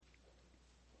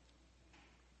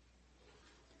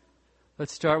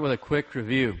Let's start with a quick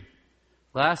review.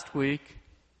 Last week,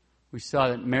 we saw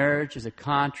that marriage is a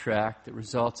contract that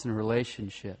results in a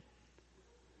relationship.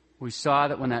 We saw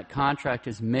that when that contract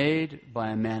is made by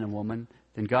a man and woman,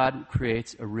 then God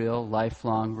creates a real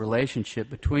lifelong relationship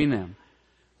between them.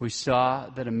 We saw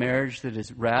that a marriage that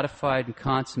is ratified and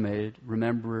consummated,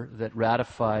 remember that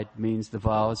ratified means the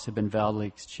vows have been validly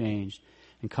exchanged,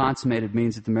 and consummated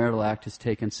means that the marital act is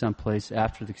taken someplace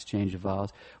after the exchange of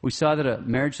vows. We saw that a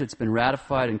marriage that's been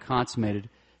ratified and consummated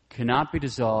cannot be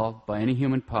dissolved by any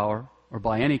human power or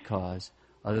by any cause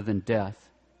other than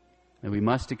death. And we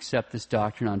must accept this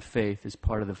doctrine on faith as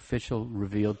part of the official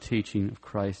revealed teaching of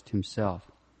Christ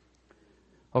himself.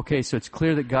 Okay, so it's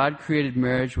clear that God created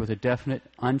marriage with a definite,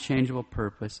 unchangeable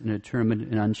purpose and a determined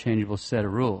and unchangeable set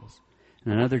of rules.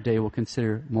 And another day we'll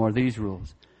consider more of these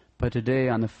rules. But today,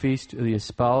 on the feast of the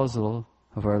espousal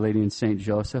of Our Lady and St.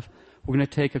 Joseph, we're going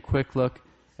to take a quick look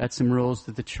at some rules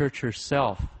that the Church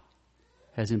herself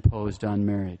has imposed on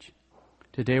marriage.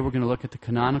 Today we're going to look at the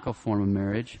canonical form of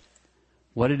marriage,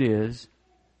 what it is,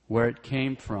 where it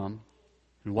came from,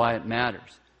 and why it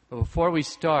matters. But before we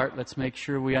start, let's make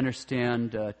sure we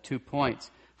understand 2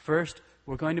 points. First,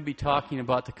 we're going to be talking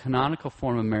about the canonical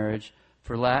form of marriage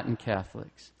for Latin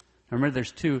Catholics. Remember,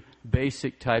 there's 2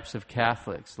 basic types of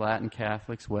Catholics: Latin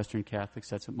Catholics, Western Catholics,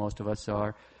 that's what most of us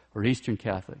are, or Eastern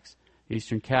Catholics.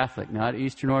 Eastern Catholic, not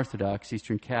Eastern Orthodox,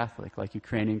 Eastern Catholic, like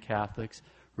Ukrainian Catholics,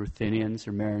 Ruthenians,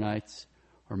 or Maronites,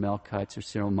 or Melkites, or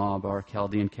Syro-Malabar, or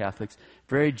Chaldean Catholics.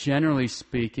 Very generally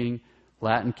speaking,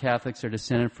 Latin Catholics are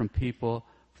descended from people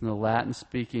from the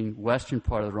Latin-speaking western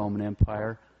part of the Roman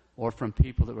Empire, or from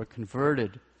people that were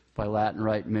converted by Latin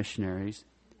Rite missionaries.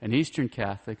 And Eastern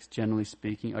Catholics, generally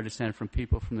speaking, are descended from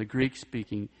people from the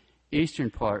Greek-speaking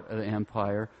eastern part of the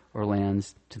empire, or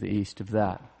lands to the east of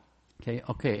that.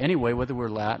 Okay. Anyway, whether we're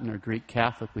Latin or Greek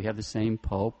Catholic, we have the same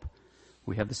Pope,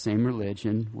 we have the same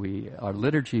religion, our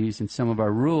liturgies and some of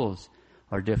our rules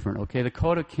are different. Okay, the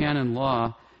Code of Canon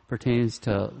Law pertains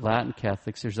to Latin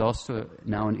Catholics. There's also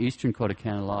now an Eastern Code of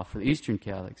Canon Law for the Eastern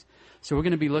Catholics. So we're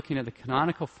going to be looking at the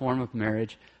canonical form of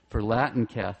marriage for Latin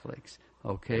Catholics.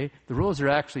 Okay, the rules are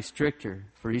actually stricter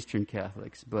for Eastern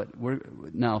Catholics, but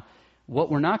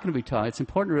what we're not going to be talking, it's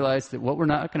important to realize that what we're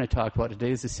not going to talk about today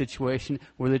is a situation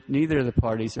where neither of the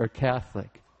parties are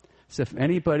Catholic. So if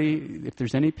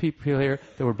there's any people here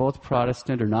that were both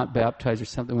Protestant or not baptized or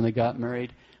something when they got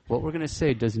married, what we're going to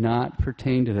say does not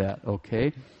pertain to that,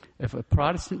 okay? If a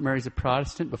Protestant marries a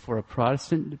Protestant before a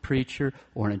Protestant preacher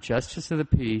or a justice of the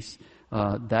peace,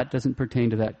 that doesn't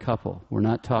pertain to that couple. We're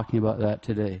not talking about that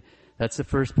today. That's the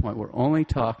first point. We're only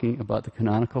talking about the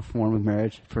canonical form of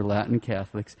marriage for Latin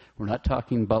Catholics. We're not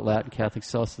talking about Latin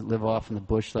Catholics that live off in the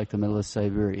bush like the middle of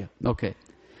Siberia. Okay.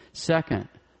 Second,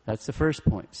 that's the first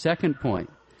point. Second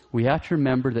point, we have to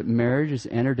remember that marriage is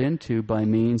entered into by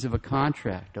means of a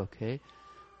contract, okay?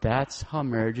 That's how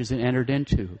marriage is entered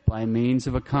into, by means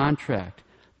of a contract.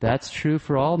 That's true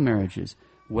for all marriages,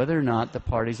 whether or not the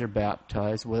parties are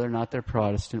baptized, whether or not they're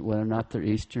Protestant, whether or not they're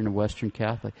Eastern or Western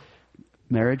Catholic.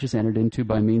 Marriage is entered into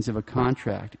by means of a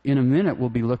contract. In a minute, we'll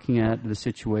be looking at the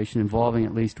situation involving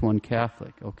at least one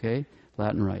Catholic, okay?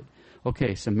 Latin Rite.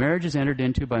 Okay, so marriage is entered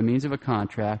into by means of a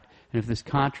contract, and if this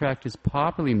contract is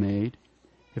properly made,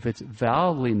 if it's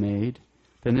validly made,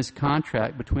 then this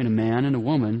contract between a man and a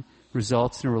woman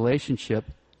results in a relationship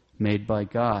made by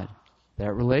God.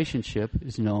 That relationship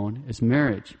is known as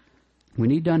marriage. We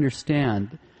need to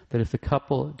understand that if the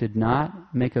couple did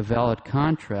not make a valid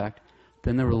contract,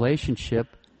 then the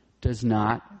relationship does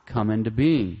not come into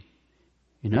being.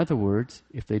 In other words,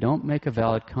 if they don't make a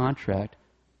valid contract,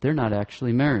 they're not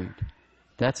actually married.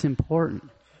 That's important.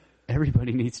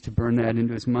 Everybody needs to burn that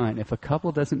into his mind. If a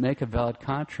couple doesn't make a valid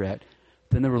contract,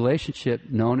 then the relationship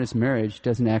known as marriage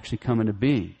doesn't actually come into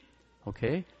being.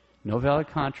 Okay? No valid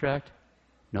contract,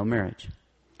 no marriage.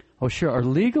 Oh, sure, our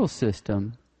legal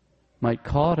system might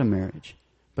call it a marriage,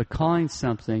 but calling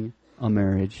something a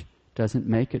marriage doesn't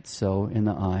make it so in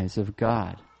the eyes of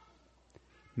God.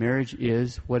 Marriage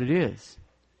is what it is.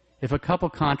 If a couple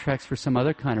contracts for some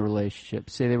other kind of relationship,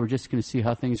 say they were just going to see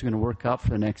how things are going to work out for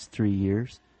the next 3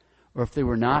 years, or if they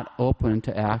were not open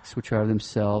to acts which are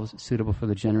themselves suitable for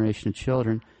the generation of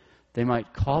children, they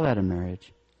might call that a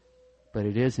marriage, but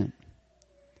it isn't.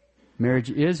 Marriage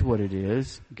is what it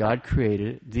is. God created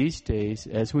it. These days,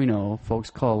 as we know, folks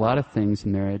call a lot of things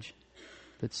marriage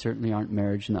that certainly aren't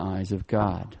marriage in the eyes of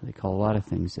God. They call a lot of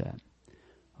things that.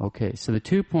 Okay, so the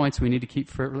 2 points we need to keep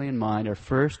firmly in mind are,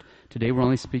 first, today we're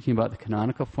only speaking about the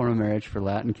canonical form of marriage for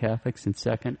Latin Catholics, and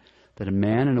second, that a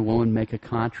man and a woman make a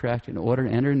contract in order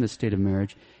to enter in the state of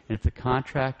marriage, and if the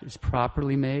contract is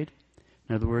properly made,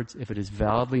 In other words, if it is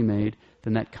validly made,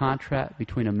 then that contract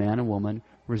between a man and woman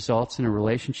results in a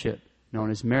relationship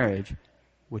known as marriage,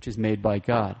 which is made by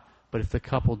God. But if the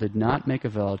couple did not make a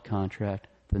valid contract,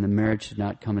 then the marriage did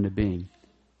not come into being.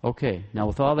 Okay, now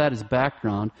with all that as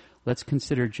background, let's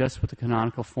consider just what the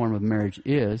canonical form of marriage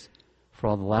is for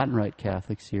all the Latin Rite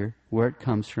Catholics here, where it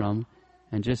comes from,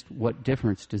 and just what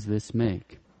difference does this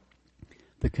make.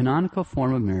 The canonical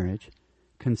form of marriage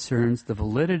concerns the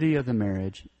validity of the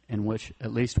marriage in which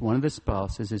at least one of the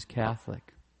spouses is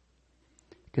Catholic.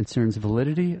 It concerns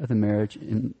validity of the marriage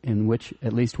in which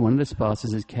at least one of the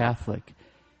spouses is Catholic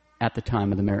at the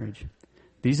time of the marriage.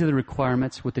 These are the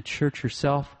requirements which the Church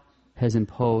herself has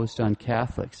imposed on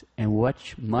Catholics and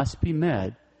which must be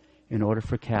met in order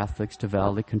for Catholics to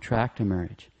validly contract a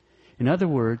marriage. In other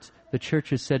words, the Church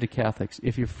has said to Catholics,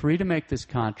 if you're free to make this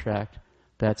contract,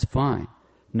 that's fine.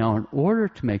 Now, in order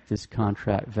to make this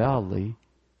contract validly,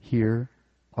 here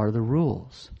are the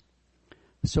rules.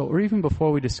 So, or even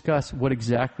before we discuss what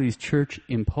exactly these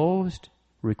Church-imposed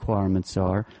requirements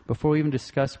are, before we even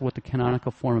discuss what the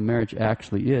canonical form of marriage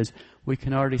actually is, we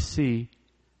can already see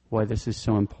why this is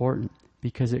so important,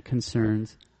 because it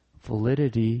concerns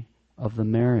validity of the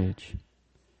marriage.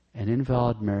 An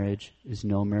invalid marriage is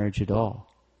no marriage at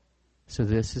all. So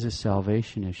this is a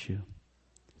salvation issue.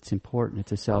 It's important.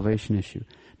 It's a salvation issue.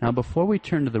 Now, before we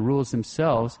turn to the rules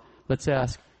themselves, let's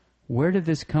ask, where did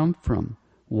this come from?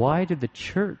 Why did the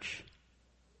Church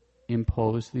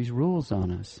impose these rules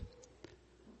on us?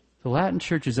 The Latin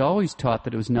Church has always taught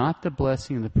that it was not the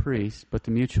blessing of the priest, but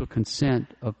the mutual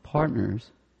consent of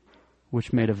partners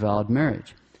which made a valid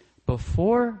marriage.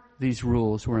 Before these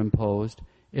rules were imposed,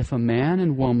 if a man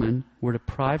and woman were to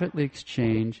privately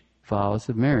exchange vows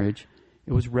of marriage,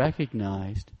 it was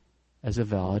recognized as a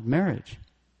valid marriage.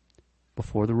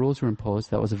 Before the rules were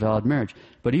imposed, that was a valid marriage.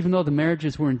 But even though the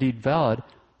marriages were indeed valid,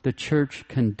 the Church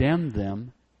condemned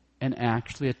them and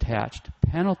actually attached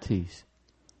penalties.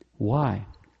 Why?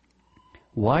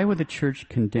 Why would the Church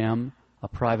condemn a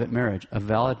private marriage, a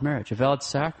valid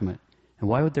sacrament? And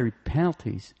why would there be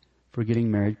penalties for getting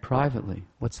married privately?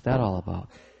 What's that all about?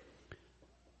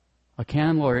 A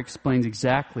canon lawyer explains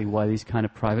exactly why these kind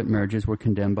of private marriages were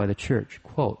condemned by the Church.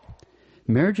 Quote,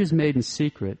 marriages made in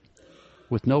secret,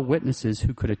 with no witnesses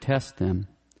who could attest them,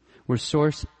 were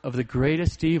source of the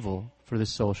greatest evil for the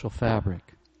social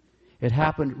fabric. It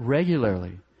happened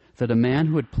regularly that a man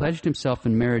who had pledged himself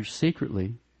in marriage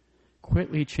secretly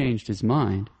quickly changed his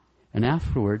mind and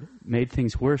afterward made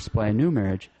things worse by a new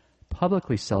marriage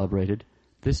publicly celebrated,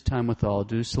 this time with all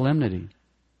due solemnity.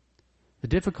 The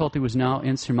difficulty was now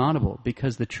insurmountable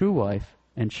because the true wife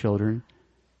and children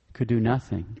could do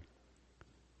nothing.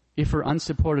 If her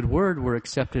unsupported word were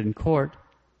accepted in court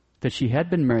that she had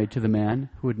been married to the man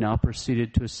who had now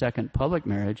proceeded to a second public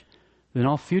marriage, then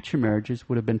all future marriages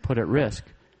would have been put at risk,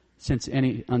 since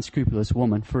any unscrupulous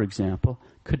woman, for example,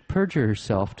 could perjure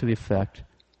herself to the effect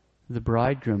the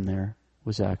bridegroom there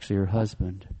was actually her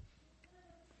husband.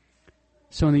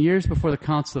 So in the years before the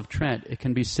Council of Trent, it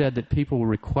can be said that people were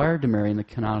required to marry in the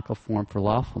canonical form for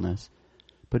lawfulness,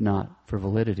 but not for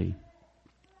validity.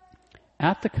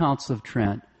 At the Council of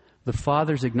Trent, the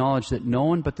fathers acknowledged that no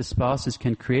one but the spouses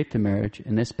can create the marriage,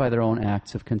 and this by their own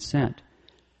acts of consent.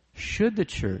 Could the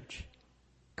Church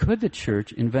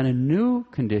invent a new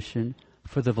condition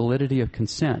for the validity of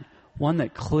consent, one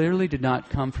that clearly did not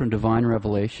come from divine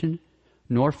revelation,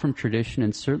 nor from tradition,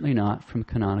 and certainly not from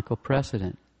canonical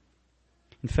precedent?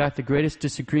 In fact, the greatest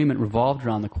disagreement revolved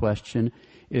around the question,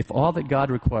 if all that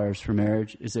God requires for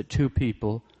marriage is that two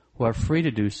people who are free to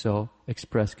do so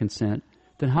express consent,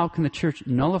 then how can the Church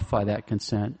nullify that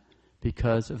consent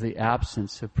because of the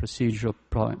absence of procedural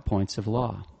points of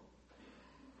law?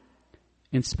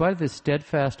 In spite of the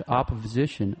steadfast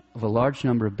opposition of a large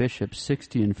number of bishops,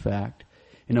 60 in fact,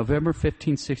 in November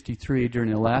 1563,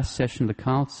 during the last session of the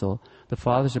Council, the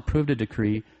Fathers approved a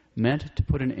decree meant to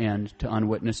put an end to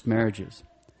unwitnessed marriages.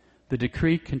 The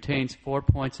decree contains 4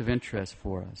 points of interest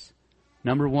for us.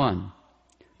 Number 1,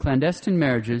 clandestine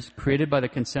marriages created by the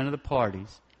consent of the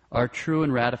parties are true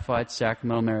and ratified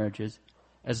sacramental marriages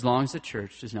as long as the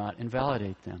Church does not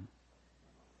invalidate them.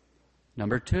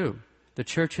 Number 2, the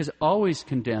Church has always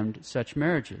condemned such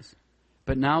marriages,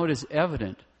 but now it is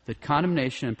evident that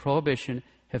condemnation and prohibition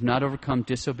have not overcome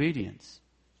disobedience,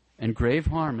 and grave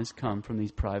harm has come from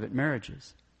these private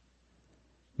marriages.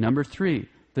 Number 3,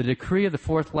 the decree of the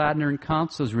Fourth Lateran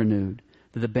Council is renewed,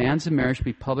 that the banns of marriage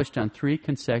be published on 3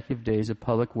 consecutive days of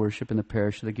public worship in the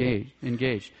parish of the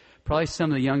engaged. Probably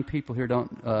some of the young people here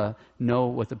don't know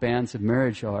what the banns of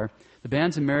marriage are. The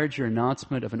banns of marriage are an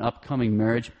announcement of an upcoming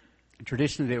marriage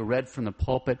Traditionally, they were read from the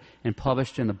pulpit and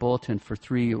published in the bulletin for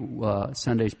 3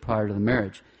 Sundays prior to the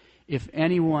marriage. If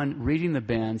anyone reading the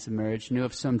banns of marriage knew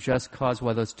of some just cause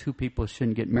why those 2 people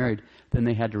shouldn't get married, then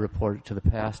they had to report it to the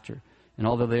pastor. And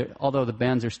although the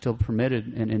bans are still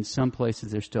permitted, and in some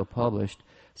places they're still published,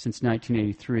 since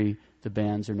 1983, the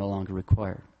bans are no longer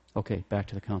required. Okay, back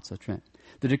to the Council of Trent.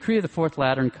 The decree of the Fourth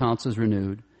Lateran Council is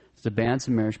renewed that the bans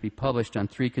of marriage be published on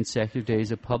 3 consecutive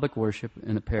days of public worship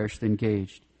in the parish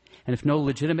engaged. And if no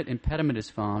legitimate impediment is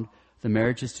found, the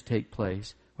marriage is to take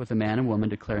place with the man and woman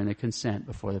declaring their consent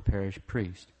before the parish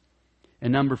priest.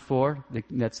 And number 4,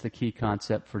 that's the key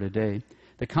concept for today,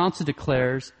 the council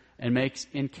declares and makes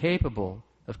incapable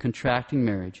of contracting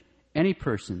marriage any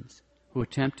persons who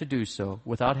attempt to do so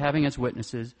without having as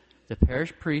witnesses the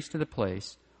parish priest of the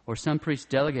place or some priest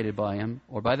delegated by him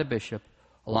or by the bishop,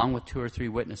 along with 2 or 3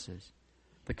 witnesses.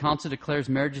 The council declares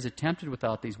marriages attempted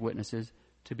without these witnesses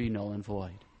to be null and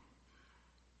void.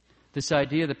 This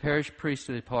idea of the parish priest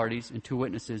of the parties and 2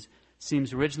 witnesses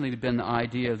seems originally to have been the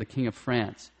idea of the King of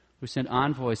France, who sent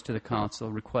envoys to the council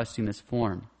requesting this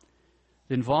form.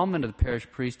 The involvement of the parish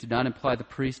priest did not imply the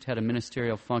priest had a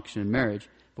ministerial function in marriage,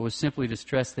 but was simply to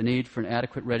stress the need for an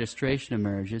adequate registration of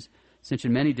marriages, since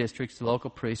in many districts the local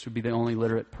priest would be the only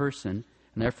literate person,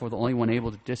 and therefore the only one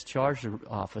able to discharge the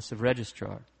office of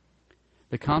registrar.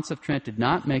 The Council of Trent did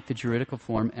not make the juridical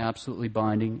form absolutely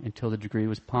binding until the decree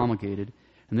was promulgated,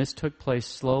 and this took place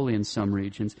slowly in some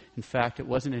regions. In fact, it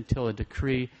wasn't until a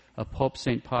decree of Pope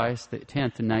St. Pius X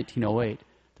in 1908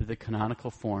 that the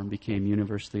canonical form became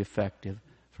universally effective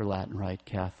for Latin Rite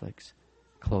Catholics.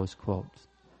 Close quotes.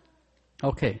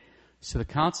 Okay, so the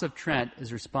Council of Trent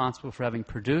is responsible for having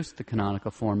produced the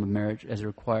canonical form of marriage as a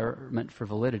requirement for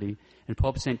validity, and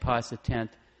Pope St. Pius X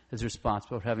is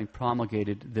responsible for having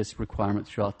promulgated this requirement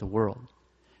throughout the world.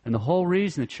 And the whole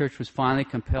reason the Church was finally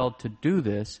compelled to do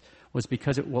this was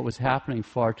because what was happening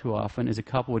far too often is a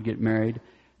couple would get married,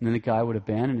 and then the guy would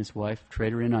abandon his wife,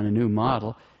 trade her in on a new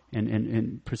model,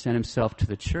 and present himself to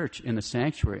the church in the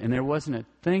sanctuary. And there wasn't a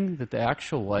thing that the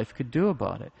actual wife could do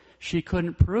about it. She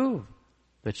couldn't prove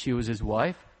that she was his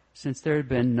wife, since there had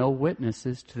been no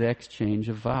witnesses to the exchange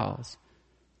of vows.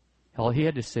 All he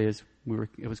had to say is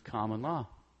it was common law,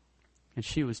 and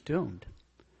she was doomed.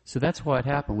 So that's why it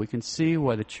happened. We can see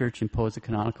why the Church imposed a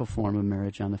canonical form of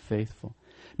marriage on the faithful.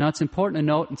 Now, it's important to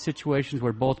note in situations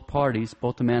where both parties,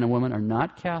 both the man and woman, are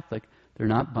not Catholic, they're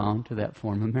not bound to that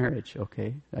form of marriage,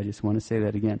 okay? I just want to say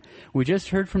that again. We just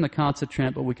heard from the Council of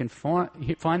Trent, but we can find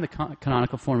the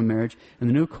canonical form of marriage in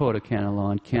the new Code of Canon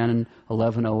Law in Canon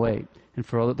 1108. And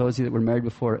for those of you that were married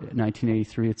before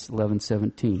 1983, it's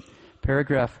 1117.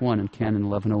 Paragraph 1 in Canon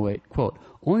 1108, quote,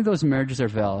 "Only those marriages are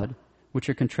valid which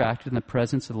are contracted in the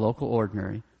presence of the local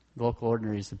ordinary." The local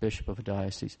ordinary is the bishop of a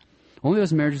diocese. "Only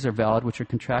those marriages are valid which are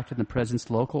contracted in the presence of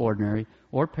the local ordinary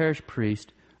or parish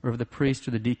priest, or of the priest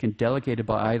or the deacon delegated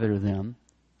by either of them,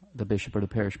 the bishop or the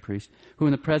parish priest, who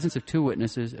in the presence of 2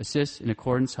 witnesses assists in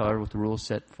accordance, however, with the rules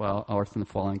set forth in the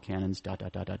following canons, ...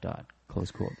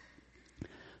 Close quote.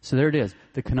 So there it is.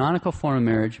 The canonical form of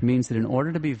marriage means that in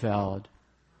order to be valid,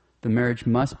 the marriage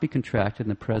must be contracted in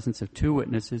the presence of 2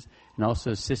 witnesses and also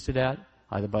assisted at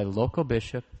either by the local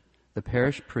bishop, the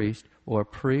parish priest, or a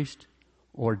priest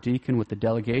or deacon with the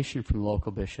delegation from the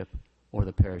local bishop or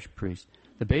the parish priest.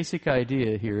 The basic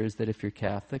idea here is that if you're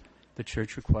Catholic, the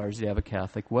Church requires you to have a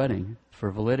Catholic wedding for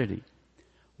validity.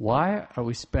 Why are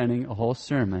we spending a whole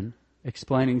sermon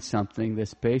explaining something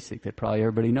this basic that probably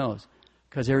everybody knows?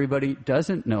 Because everybody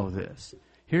doesn't know this.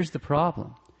 Here's the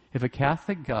problem. If a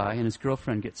Catholic guy and his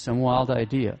girlfriend get some wild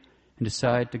idea and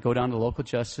decide to go down to the local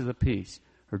Justice of the Peace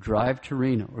or drive to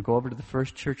Reno or go over to the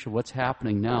First Church of what's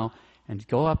happening now and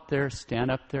go up there,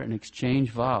 stand up there, and exchange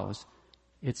vows,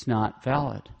 it's not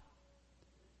valid.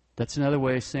 That's another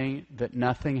way of saying that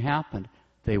nothing happened.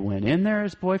 They went in there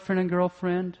as boyfriend and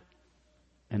girlfriend,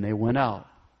 and they went out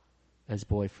as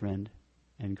boyfriend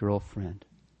and girlfriend.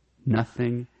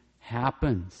 Nothing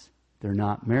happens. They're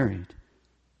not married.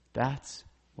 That's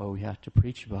why we have to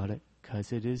preach about it,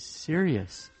 because it is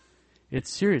serious.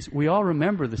 It's serious. We all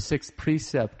remember the 6th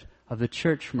precept of the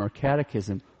Church from our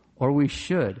catechism, or we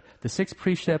should. The 6th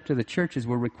precept of the Church is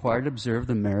we're required to observe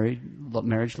the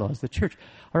marriage laws of the Church.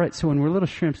 All right, so when we're little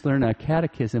shrimps learning our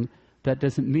catechism, that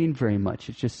doesn't mean very much.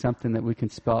 It's just something that we can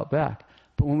spout back.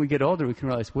 But when we get older, we can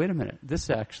realize, wait a minute, this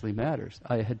actually matters.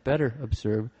 I had better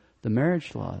observe the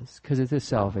marriage laws because it's a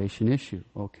salvation issue,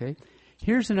 okay?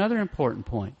 Here's another important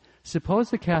point.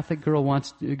 Suppose the Catholic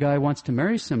guy wants to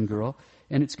marry some girl,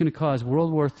 and it's going to cause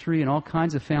World War III and all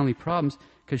kinds of family problems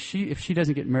because if she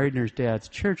doesn't get married in her dad's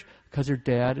church because her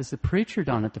dad is the preacher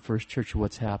down at the First Church of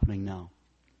what's happening now.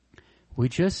 We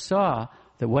just saw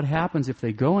that what happens if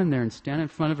they go in there and stand in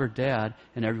front of her dad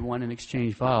and everyone and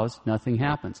exchange vows, nothing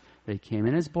happens. They came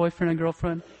in as boyfriend and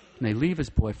girlfriend, and they leave as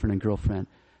boyfriend and girlfriend.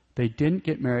 They didn't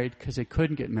get married because they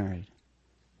couldn't get married.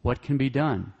 What can be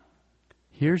done?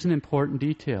 Here's an important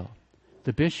detail.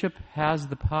 The bishop has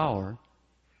the power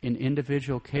in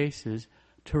individual cases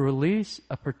to release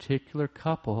a particular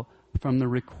couple from the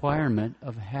requirement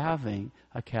of having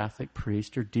a Catholic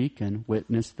priest or deacon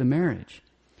witness the marriage.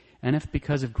 And if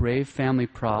because of grave family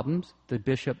problems the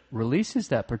bishop releases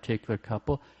that particular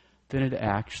couple, then it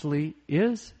actually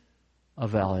is a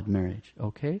valid marriage,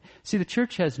 okay? See, the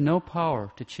church has no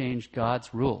power to change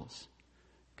God's rules.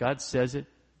 God says it,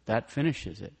 that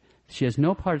finishes it. She has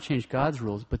no power to change God's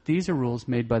rules, but these are rules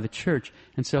made by the church.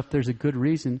 And so if there's a good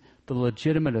reason, the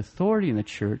legitimate authority in the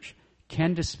church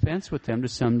can dispense with them to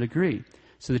some degree.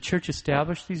 So the church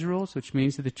established these rules, which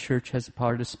means that the church has the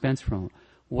power to dispense from them.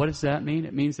 What does that mean?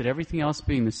 It means that everything else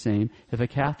being the same, if a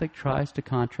Catholic tries to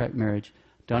contract marriage,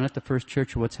 done at the First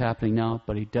Church or what's happening now,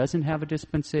 but he doesn't have a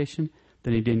dispensation,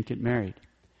 then he didn't get married.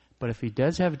 But if he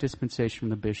does have a dispensation from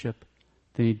the bishop,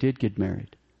 then he did get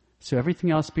married. So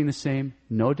everything else being the same,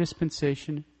 no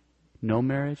dispensation, no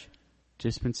marriage,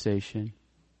 dispensation,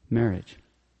 marriage.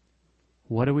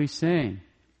 What are we saying?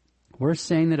 We're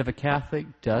saying that if a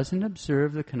Catholic doesn't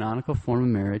observe the canonical form of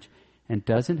marriage and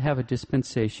doesn't have a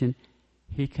dispensation,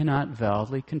 he cannot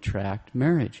validly contract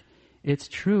marriage. It's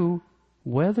true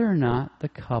whether or not the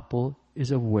couple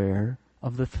is aware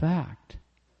of the fact.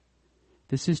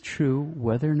 This is true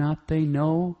whether or not they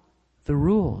know the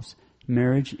rules.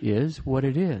 Marriage is what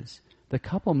it is. The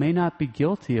couple may not be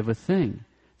guilty of a thing.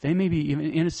 They may be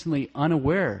even innocently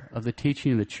unaware of the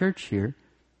teaching of the church here.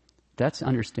 That's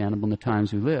understandable in the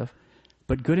times we live.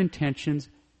 But good intentions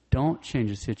don't change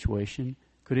the situation.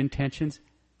 Good intentions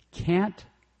can't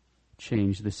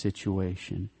change the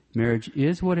situation. Marriage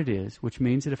is what it is, which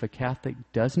means that if a Catholic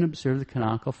doesn't observe the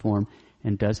canonical form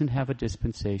and doesn't have a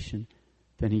dispensation,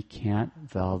 then he can't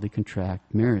validly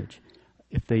contract marriage.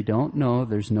 If they don't know,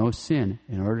 there's no sin.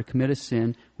 In order to commit a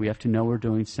sin, we have to know we're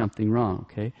doing something wrong,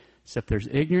 okay? Except there's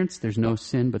ignorance, there's no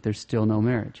sin, but there's still no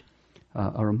marriage.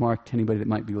 A remark to anybody that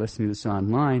might be listening to this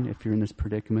online, if you're in this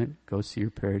predicament, go see your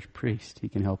parish priest. He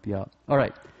can help you out. All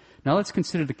right. Now let's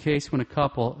consider the case when a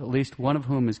couple, at least one of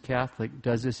whom is Catholic,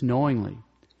 does this knowingly.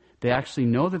 They actually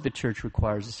know that the church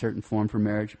requires a certain form for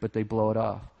marriage, but they blow it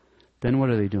off. Then what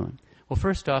are they doing? Well,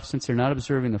 first off, since they're not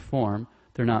observing the form,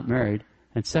 they're not married.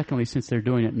 And secondly, since they're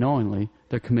doing it knowingly,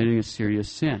 they're committing a serious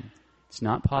sin. It's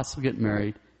not possible to get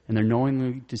married, and they're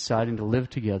knowingly deciding to live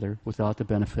together without the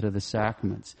benefit of the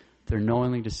sacraments. They're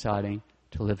knowingly deciding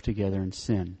to live together in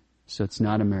sin. So it's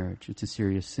not a marriage, it's a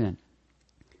serious sin.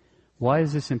 Why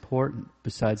is this important,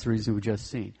 besides the reason we've just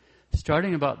seen?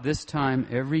 Starting about this time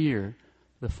every year,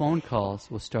 the phone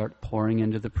calls will start pouring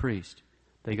into the priest.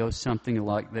 They go something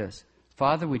like this.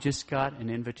 Father, we just got an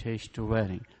invitation to a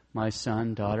wedding. My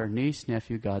son, daughter, niece,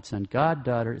 nephew, godson,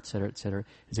 goddaughter, etc.,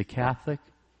 is a Catholic,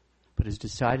 but has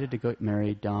decided to get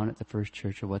married down at the First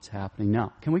Church of what's happening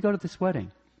now. Can we go to this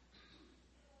wedding?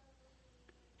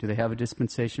 Do they have a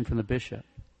dispensation from the bishop?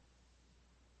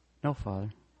 No, Father.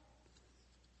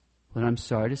 Well, I'm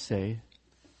sorry to say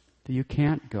that you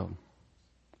can't go.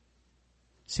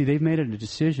 See, they've made a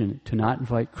decision to not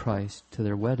invite Christ to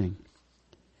their wedding.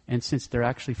 And since they're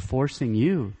actually forcing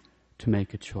you to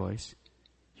make a choice,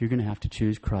 you're going to have to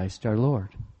choose Christ our Lord.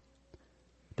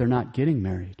 They're not getting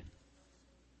married.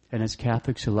 And as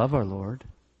Catholics who love our Lord,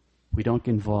 we don't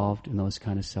get involved in those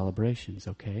kind of celebrations,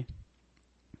 okay?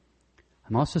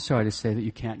 I'm also sorry to say that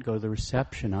you can't go to the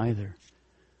reception either.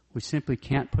 We simply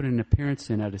can't put an appearance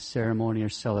in at a ceremony or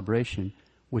celebration,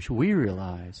 which we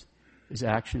realize is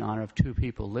action in honor of two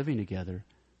people living together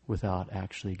without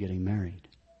actually getting married.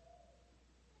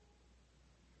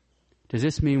 Does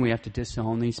this mean we have to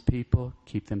disown these people,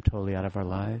 keep them totally out of our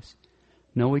lives?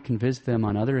 No, we can visit them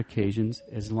on other occasions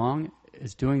as long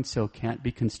as doing so can't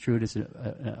be construed as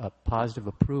a positive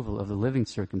approval of the living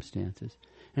circumstances.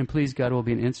 And please, God will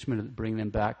be an instrument of bringing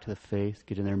them back to the faith,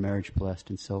 getting their marriage blessed,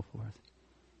 and so forth.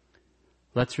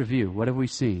 Let's review. What have we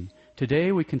seen?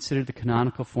 Today we considered the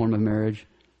canonical form of marriage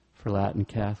for Latin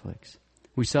Catholics.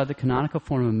 We saw the canonical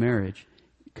form of marriage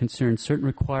concerns certain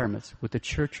requirements which the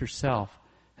Church herself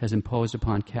has imposed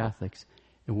upon Catholics,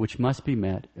 and which must be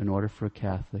met in order for a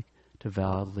Catholic to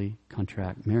validly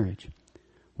contract marriage.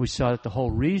 We saw that the whole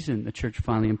reason the Church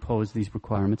finally imposed these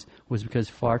requirements was because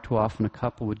far too often a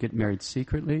couple would get married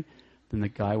secretly, then the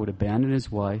guy would abandon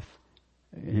his wife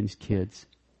and his kids,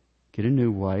 get a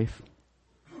new wife,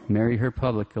 marry her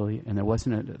publicly, and there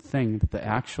wasn't a thing that the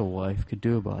actual wife could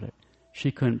do about it.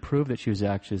 She couldn't prove that she was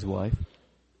actually his wife.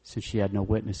 since she had no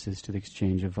witnesses to the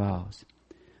exchange of vows.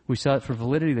 We saw that for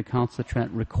validity, the Council of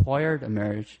Trent required a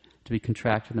marriage to be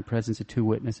contracted in the presence of two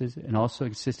witnesses, and also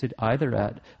existed either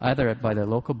by the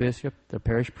local bishop, the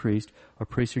parish priest, or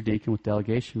priest or deacon with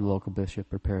delegation of the local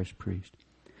bishop or parish priest.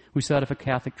 We saw that if a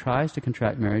Catholic tries to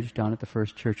contract marriage down at the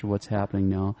First Church of what's happening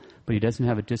now, but he doesn't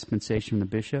have a dispensation from the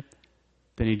bishop,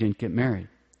 then he didn't get married.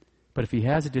 But if he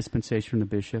has a dispensation from the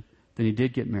bishop, then he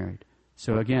did get married.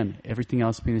 So again, everything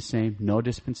else being the same, no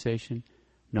dispensation,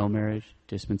 no marriage,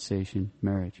 dispensation,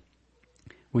 marriage.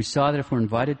 We saw that if we're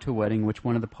invited to a wedding in which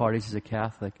one of the parties is a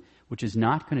Catholic, which is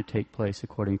not going to take place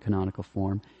according to canonical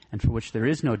form, and for which there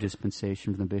is no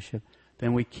dispensation from the bishop,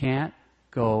 then we can't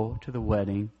go to the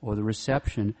wedding or the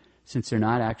reception since they're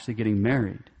not actually getting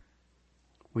married.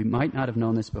 We might not have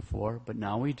known this before, but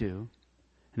now we do.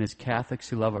 And as Catholics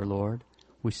who love our Lord,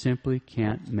 we simply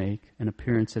can't make an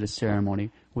appearance at a ceremony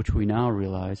which we now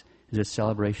realize is a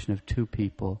celebration of two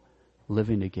people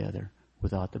living together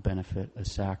without the benefit of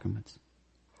sacraments.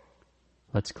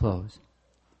 Let's close.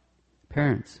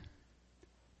 Parents,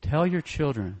 tell your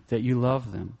children that you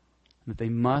love them and that they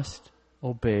must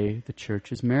obey the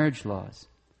Church's marriage laws.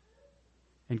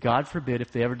 And God forbid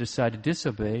if they ever decide to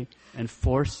disobey and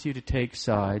force you to take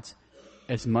sides,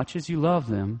 as much as you love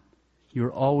them,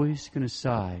 you're always going to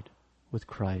side with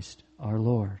Christ our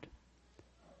Lord.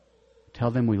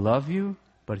 Tell them we love you,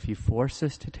 but if you force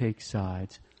us to take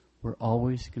sides, we're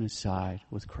always going to side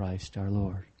with Christ our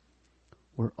Lord.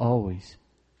 We're always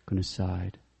going to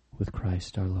side with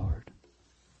Christ our Lord.